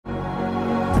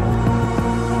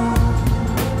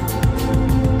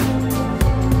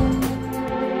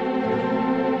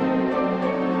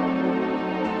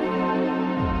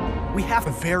have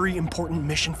a very important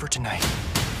mission for tonight.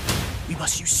 We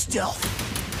must use stealth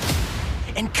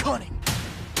and cunning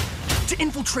to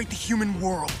infiltrate the human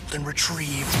world and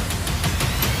retrieve...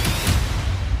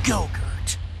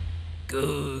 Go-Gurt.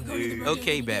 Go-Gurt.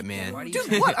 Okay, Batman.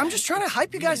 Dude, what? I'm just trying to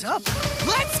hype you guys up.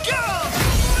 Let's go!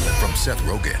 From Seth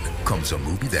Rogen comes a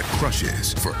movie that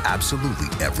crushes for absolutely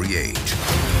every age.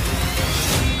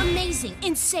 Amazing.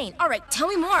 Insane. All right, tell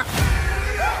me more.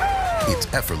 It's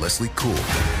effortlessly cool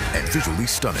and visually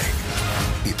stunning.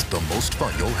 It's the most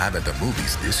fun you'll have at the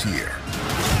movies this year.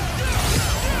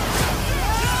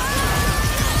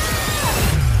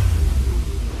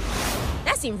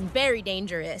 That seems very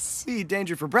dangerous. Eat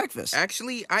danger for breakfast.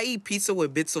 Actually, I eat pizza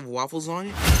with bits of waffles on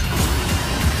it.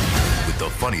 With the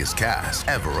funniest cast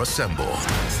ever assembled.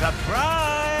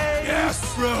 Surprise!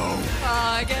 Yes, bro!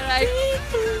 Oh,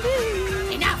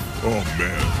 good. Enough! Oh,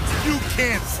 man. You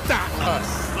can't stop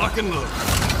us. Lock and load.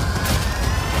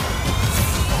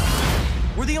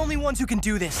 We're the only ones who can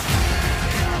do this.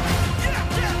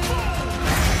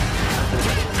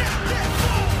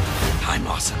 I'm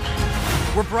awesome.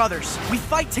 We're brothers. We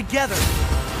fight together.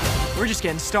 We're just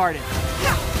getting started.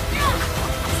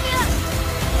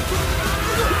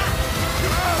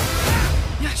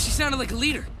 Yeah, she sounded like a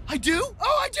leader. I do?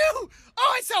 Oh, I do!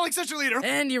 Oh, I sound like such a leader.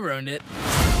 And you ruined it.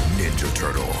 Ninja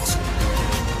Turtles.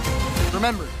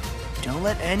 Remember, don't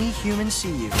let any human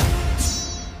see you.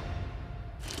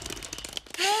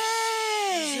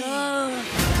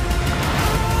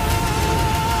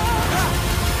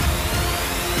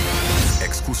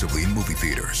 Exclusively in movie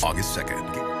theaters, August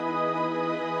 2nd.